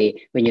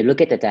actually, when you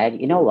look at the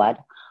diet, you know what?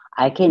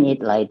 I can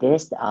eat like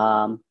this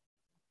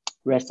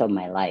rest of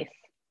my life.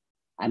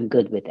 I'm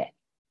good with it.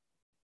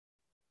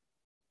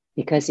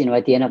 Because, you know,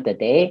 at the end of the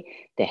day,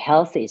 the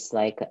health is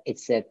like,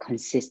 it's a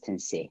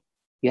consistency.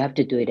 You have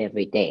to do it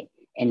every day.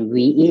 And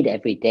we eat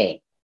every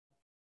day.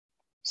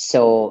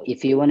 So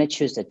if you want to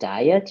choose a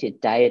diet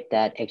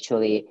that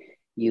actually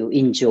you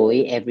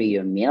enjoy every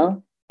your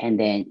meal, and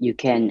then you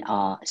can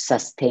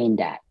sustain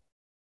that.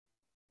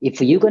 If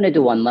you're going to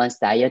do 1 month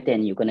diet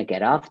and you're going to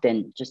get off,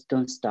 then just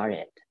don't start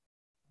it.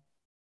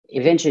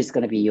 Eventually it's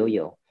going to be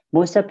yo-yo.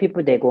 Most of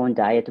people, they go on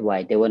diet,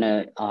 why? They want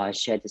to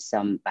shed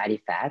some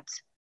body fat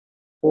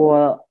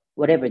or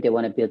whatever. They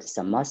want to build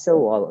some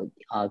muscle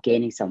or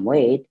gaining some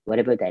weight,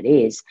 whatever that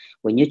is.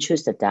 When you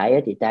choose the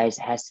diet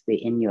has to be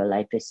in your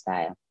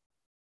lifestyle.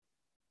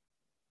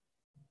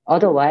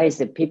 Otherwise,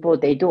 the people,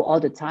 they do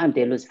all the time.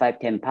 They lose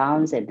 5-10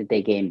 pounds and then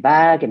they gain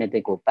back and then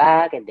they go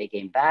back and they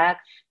gain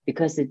back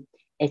because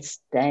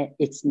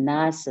it's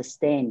not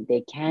sustained.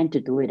 They can't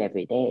do it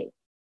every day.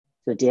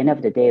 So at the end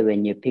of the day,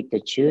 when you pick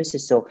the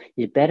choose, so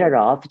you're better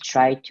off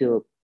try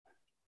to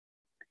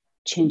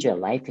change your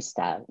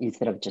lifestyle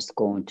instead of just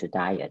going to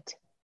diet.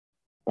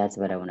 That's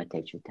what I want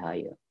to tell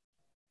you.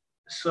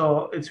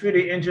 So it's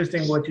really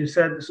interesting what you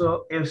said.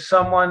 So if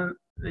someone,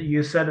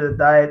 you said a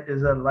diet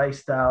is a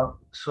lifestyle.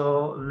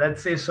 So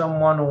let's say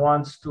someone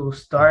wants to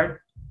start.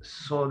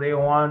 So they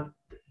want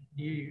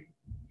you,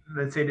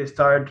 let's say they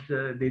start,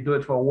 they do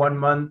it for 1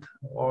 month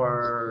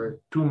or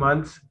 2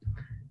 months.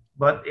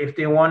 But if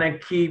they want to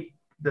keep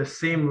the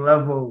same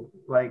level,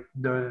 like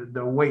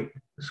the weight,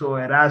 so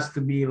it has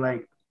to be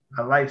like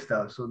a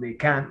lifestyle. So they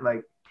can't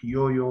like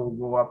yo-yo,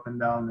 go up and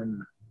down.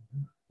 And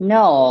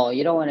no,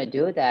 you don't want to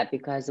do that,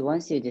 because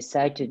once you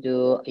decide to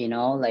do, you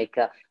know, like,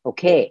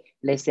 okay,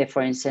 let's say,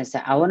 for instance,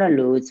 I want to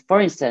lose,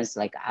 for instance,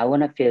 like I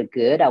want to feel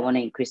good. I want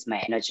to increase my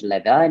energy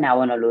level and I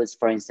want to lose,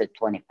 for instance,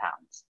 20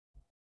 pounds.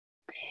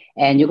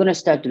 And you're going to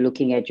start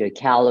looking at your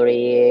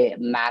calorie,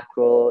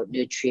 macro,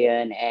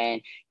 nutrient,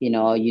 and, you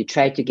know, you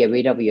try to get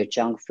rid of your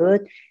junk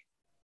food.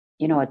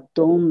 You know,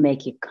 don't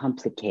make it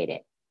complicated.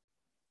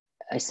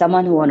 As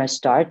someone who want to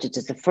start,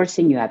 just the first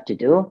thing you have to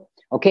do,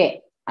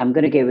 okay, I'm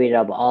going to get rid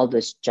of all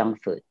this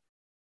junk food.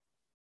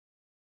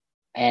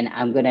 And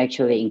I'm going to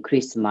actually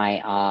increase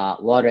my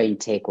water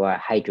intake or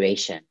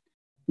hydration.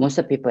 Most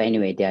of the people,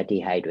 anyway, they are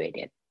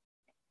dehydrated.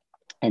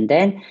 And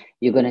then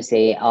you're going to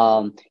say,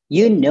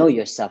 you know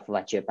yourself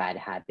what's your bad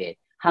habit.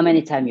 How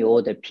many times you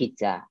order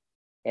pizza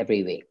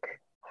every week?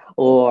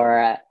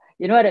 Or,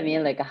 you know what I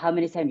mean? Like how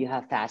many times you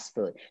have fast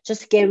food?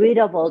 Just get rid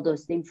of all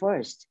those things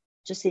first.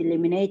 Just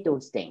eliminate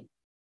those things.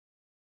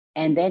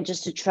 And then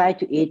just to try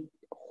to eat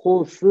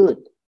whole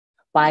food.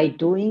 By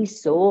doing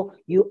so,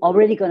 you're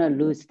already going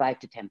to lose 5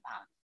 to 10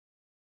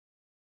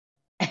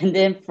 pounds. And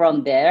then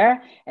from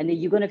there, and then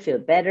you're going to feel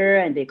better,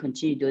 and they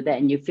continue to do that.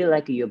 And you feel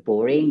like you're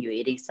boring, you're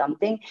eating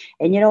something.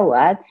 And you know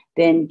what?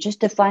 Then just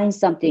to find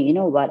something, you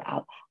know what?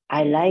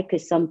 I like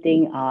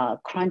something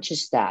crunchy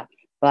stuff,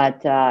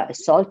 but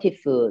salty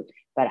food,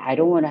 but I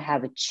don't want to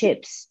have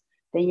chips.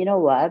 Then you know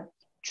what?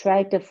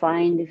 Try to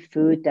find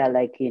food that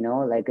like, you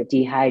know, like a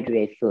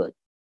dehydrated food.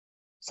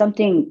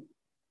 Something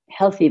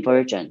healthy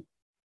version.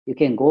 You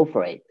can go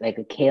for it, like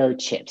a kale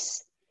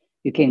chips.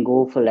 You can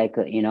go for like,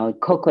 you know,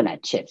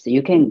 coconut chips.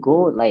 You can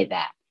go like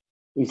that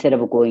instead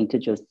of going to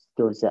just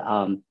those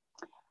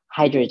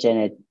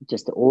hydrogen,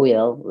 just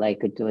oil,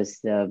 like those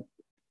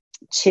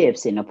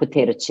chips, you know,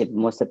 potato chip.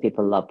 Most of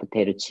people love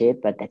potato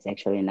chip, but that's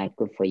actually not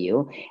good for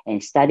you.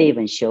 And study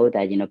even show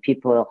that, you know,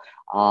 people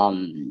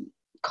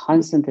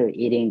constantly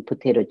eating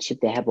potato chip,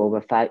 they have over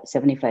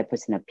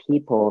 75% of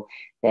people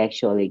that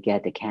actually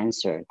get the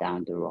cancer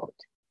down the road.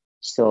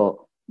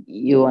 So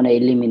you want to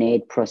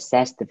eliminate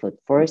processed food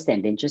first,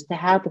 and then just to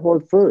have whole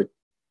food.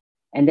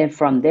 And then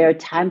from there,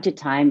 time to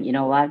time, you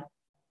know what?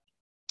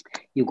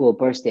 You go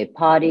birthday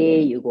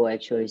party, you go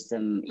actually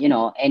some, you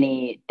know,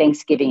 any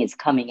Thanksgiving is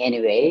coming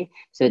anyway,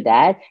 so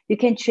that you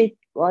can treat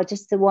Well,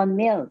 just the one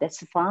meal,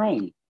 that's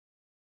fine,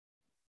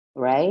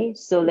 right?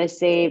 So let's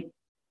say,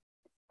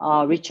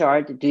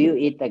 Richard, do you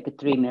eat like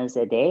 3 meals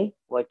a day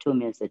or 2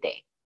 meals a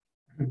day?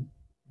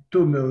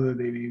 2 meals a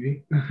day,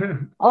 maybe.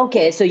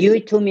 Okay, so you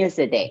eat 2 meals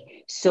a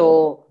day.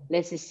 So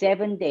let's say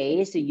 7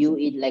 days, you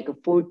eat like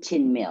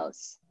 14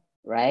 meals,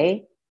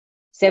 right?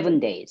 7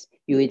 days,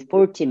 you eat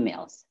 14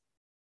 meals.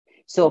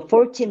 So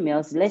 14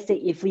 meals, let's say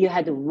if you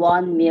had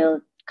one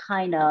meal,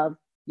 kind of,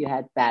 you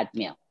had bad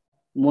meal.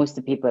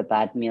 Most people,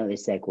 bad meal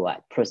is like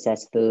what?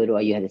 Processed food,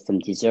 or you had some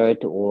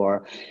dessert,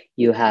 or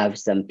you have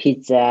some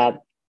pizza.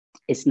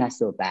 It's not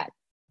so bad.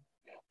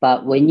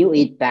 But when you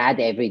eat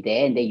bad every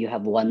day and then you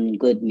have one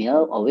good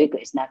meal a week,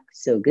 it's not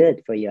so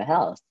good for your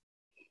health.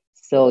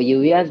 So you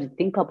have to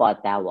think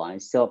about that one.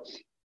 So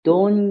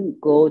don't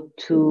go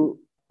to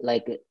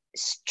like a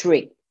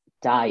strict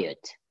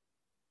diet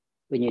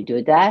when you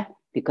do that,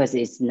 because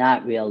it's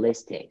not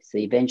realistic. So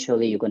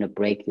eventually you're going to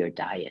break your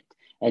diet,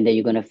 and then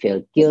you're going to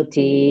feel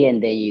guilty,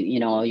 and then you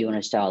want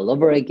to start all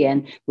over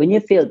again. When you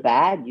feel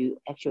bad, you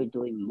actually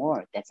doing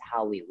more. That's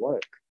how we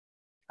work,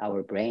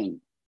 our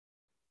brain.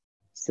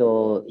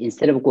 So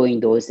instead of going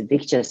those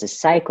vicious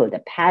cycle, the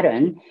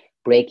pattern,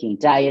 breaking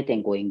diet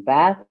and going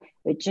back,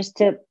 it's just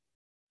to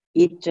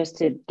eat, just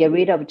to get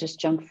rid of just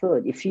junk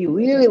food. If you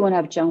really want to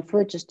have junk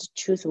food, just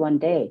choose one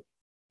day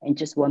and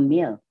just one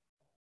meal,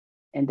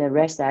 and the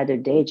rest of the other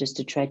day just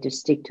to try to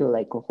stick to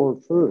like a whole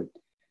food.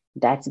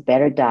 That's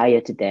better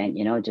diet than,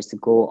 just to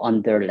go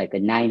under like a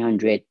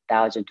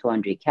 900,000,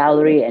 200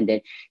 calorie and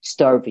then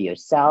starve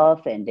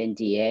yourself. And then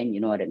the end, you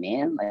know what I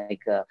mean?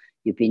 Like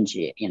you binge,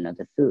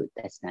 the food.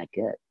 That's not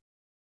good.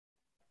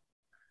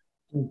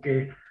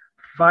 Okay.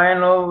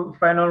 Final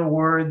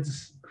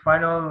words.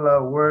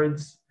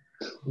 Words.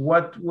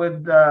 What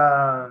would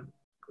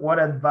what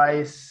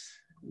advice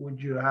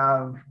would you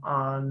have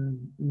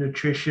on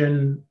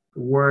nutrition,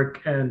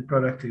 work, and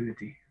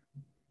productivity?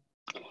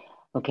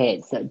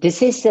 Okay, so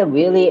this is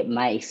really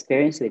my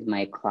experience with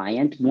my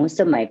client.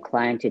 Most of my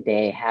clients,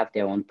 they have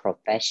their own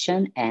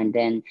profession, and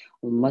then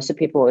most of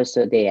people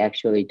also, they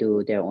actually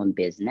do their own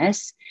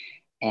business,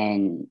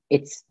 and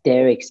it's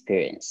their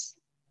experience.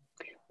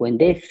 When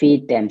they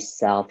feed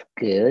themselves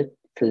good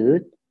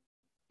food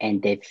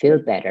and they feel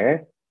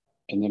better,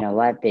 and you know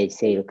what, they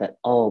say, look at,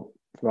 oh,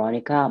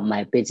 Veronica,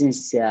 my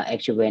business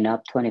actually went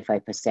up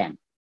 25%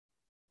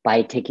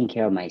 by taking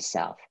care of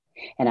myself.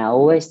 And I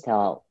always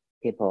tell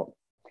people,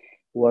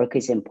 work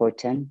is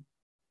important,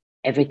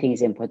 everything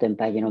is important,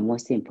 but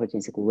most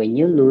important is when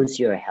you lose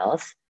your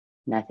health,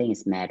 nothing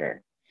is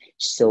matter.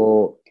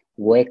 So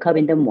wake up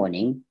in the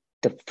morning,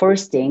 the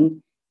first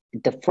thing,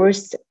 the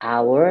first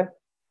hour,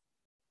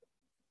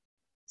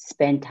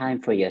 spend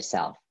time for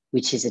yourself,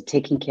 which is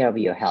taking care of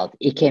your health.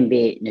 It can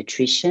be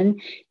nutrition,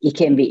 it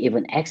can be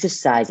even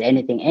exercise,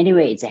 anything.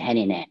 Anyway, it's a hand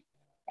in hand.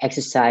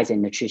 Exercise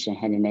and nutrition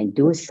hand in hand.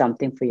 Do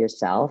something for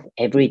yourself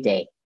every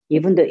day,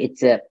 even though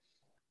it's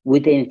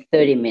within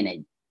 30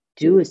 minutes.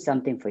 Do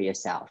something for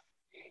yourself.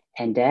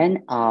 And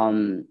then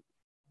I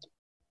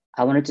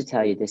wanted to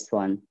tell you this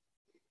one.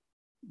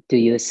 Do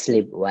you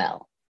sleep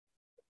well?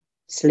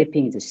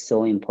 Sleeping is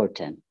so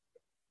important,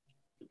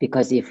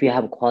 because if you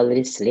have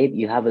quality sleep,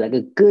 you have like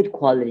a good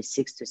quality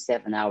 6 to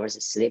 7 hours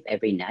of sleep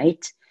every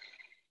night,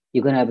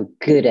 you're going to have a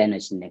good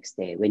energy next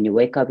day. When you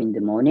wake up in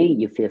the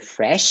morning, you feel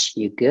fresh,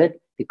 you're good,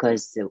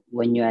 because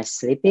when you are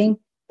sleeping,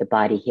 the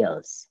body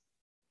heals.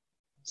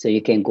 So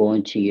you can go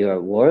into your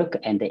work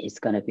and it's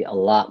going to be a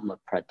lot more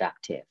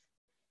productive.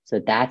 So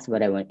that's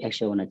what I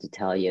actually wanted to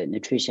tell you.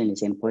 Nutrition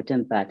is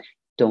important, but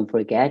don't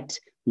forget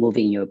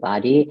moving your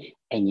body,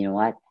 and you know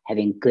what?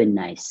 Having good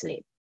night's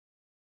sleep.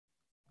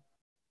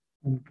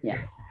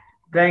 Yeah.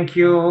 Thank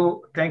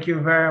you. Thank you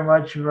very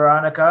much,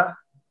 Veronica.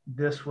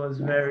 This was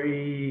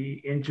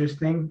very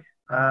interesting.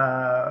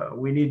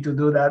 We need to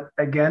do that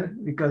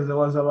again because there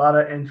was a lot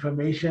of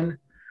information.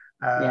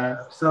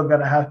 Yes. Still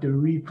gonna have to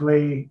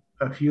replay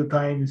a few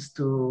times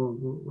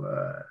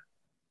to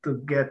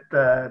get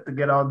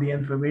all the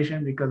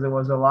information because there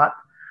was a lot.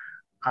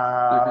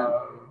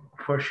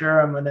 For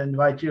sure, I'm gonna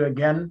invite you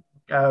again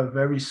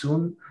very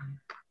soon.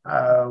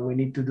 We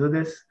need to do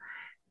this.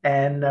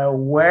 And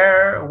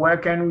where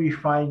can we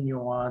find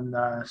you on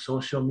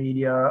social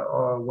media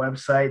or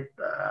website?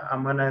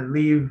 I'm gonna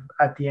leave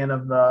at the end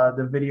of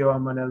the video.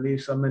 I'm gonna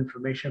leave some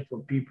information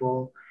for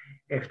people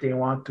if they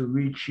want to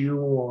reach you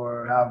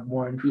or have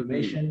more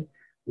information.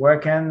 Where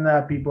can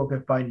people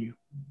can find you?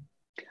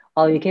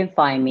 Oh, you can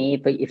find me,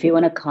 but if you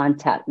want to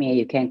contact me,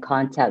 you can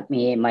contact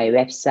me. My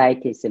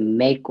website is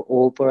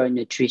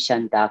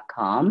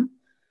makeovernutrition.com.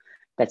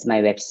 That's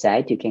my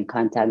website. You can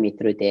contact me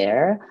through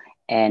there.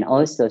 And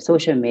also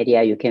social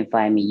media, you can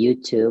find me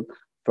YouTube,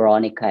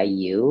 Veronica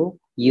Yoo.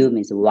 Yoo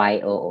means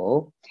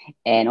YOO.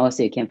 And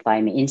also you can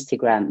find me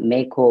Instagram,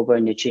 Makeover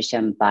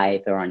Nutrition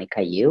by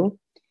Veronica Yoo.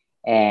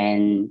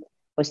 And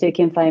also you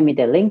can find me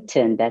the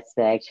LinkedIn. That's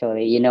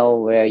actually,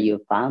 where you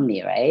found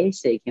me, right?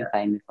 So you can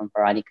find me from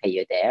Veronica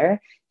Yoo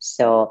there.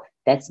 So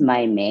that's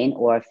my main,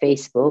 or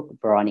Facebook,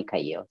 Veronica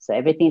Yoo. So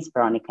everything is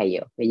Veronica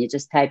Yoo. When you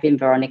just type in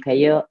Veronica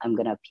Yoo, I'm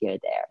going to appear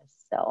there.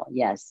 So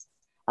yes,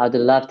 I would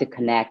love to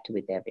connect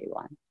with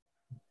everyone.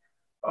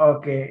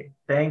 Okay,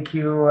 thank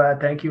you,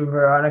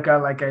 Veronica.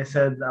 Like I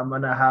said, I'm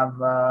gonna have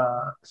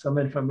some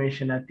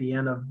information at the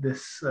end of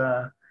this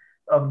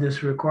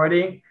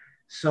recording.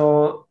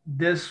 So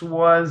this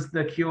was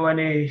the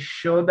Q&A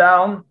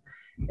showdown.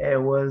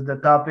 It was the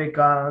topic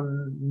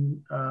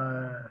on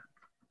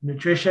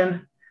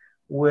nutrition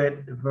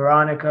with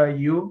Veronica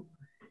Yoo.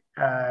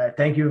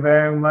 Thank you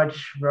very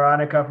much,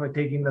 Veronica, for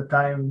taking the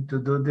time to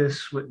do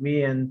this with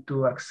me and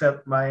to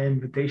accept my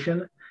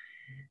invitation.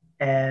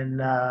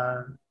 And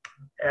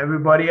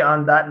everybody,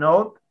 on that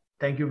note,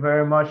 thank you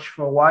very much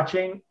for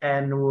watching,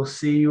 and we'll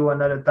see you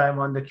another time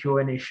on the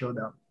Q&A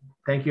showdown.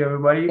 Thank you,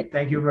 everybody.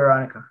 Thank you,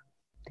 Veronica.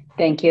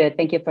 Thank you.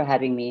 Thank you for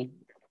having me.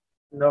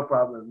 No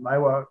problem.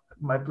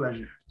 My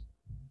pleasure.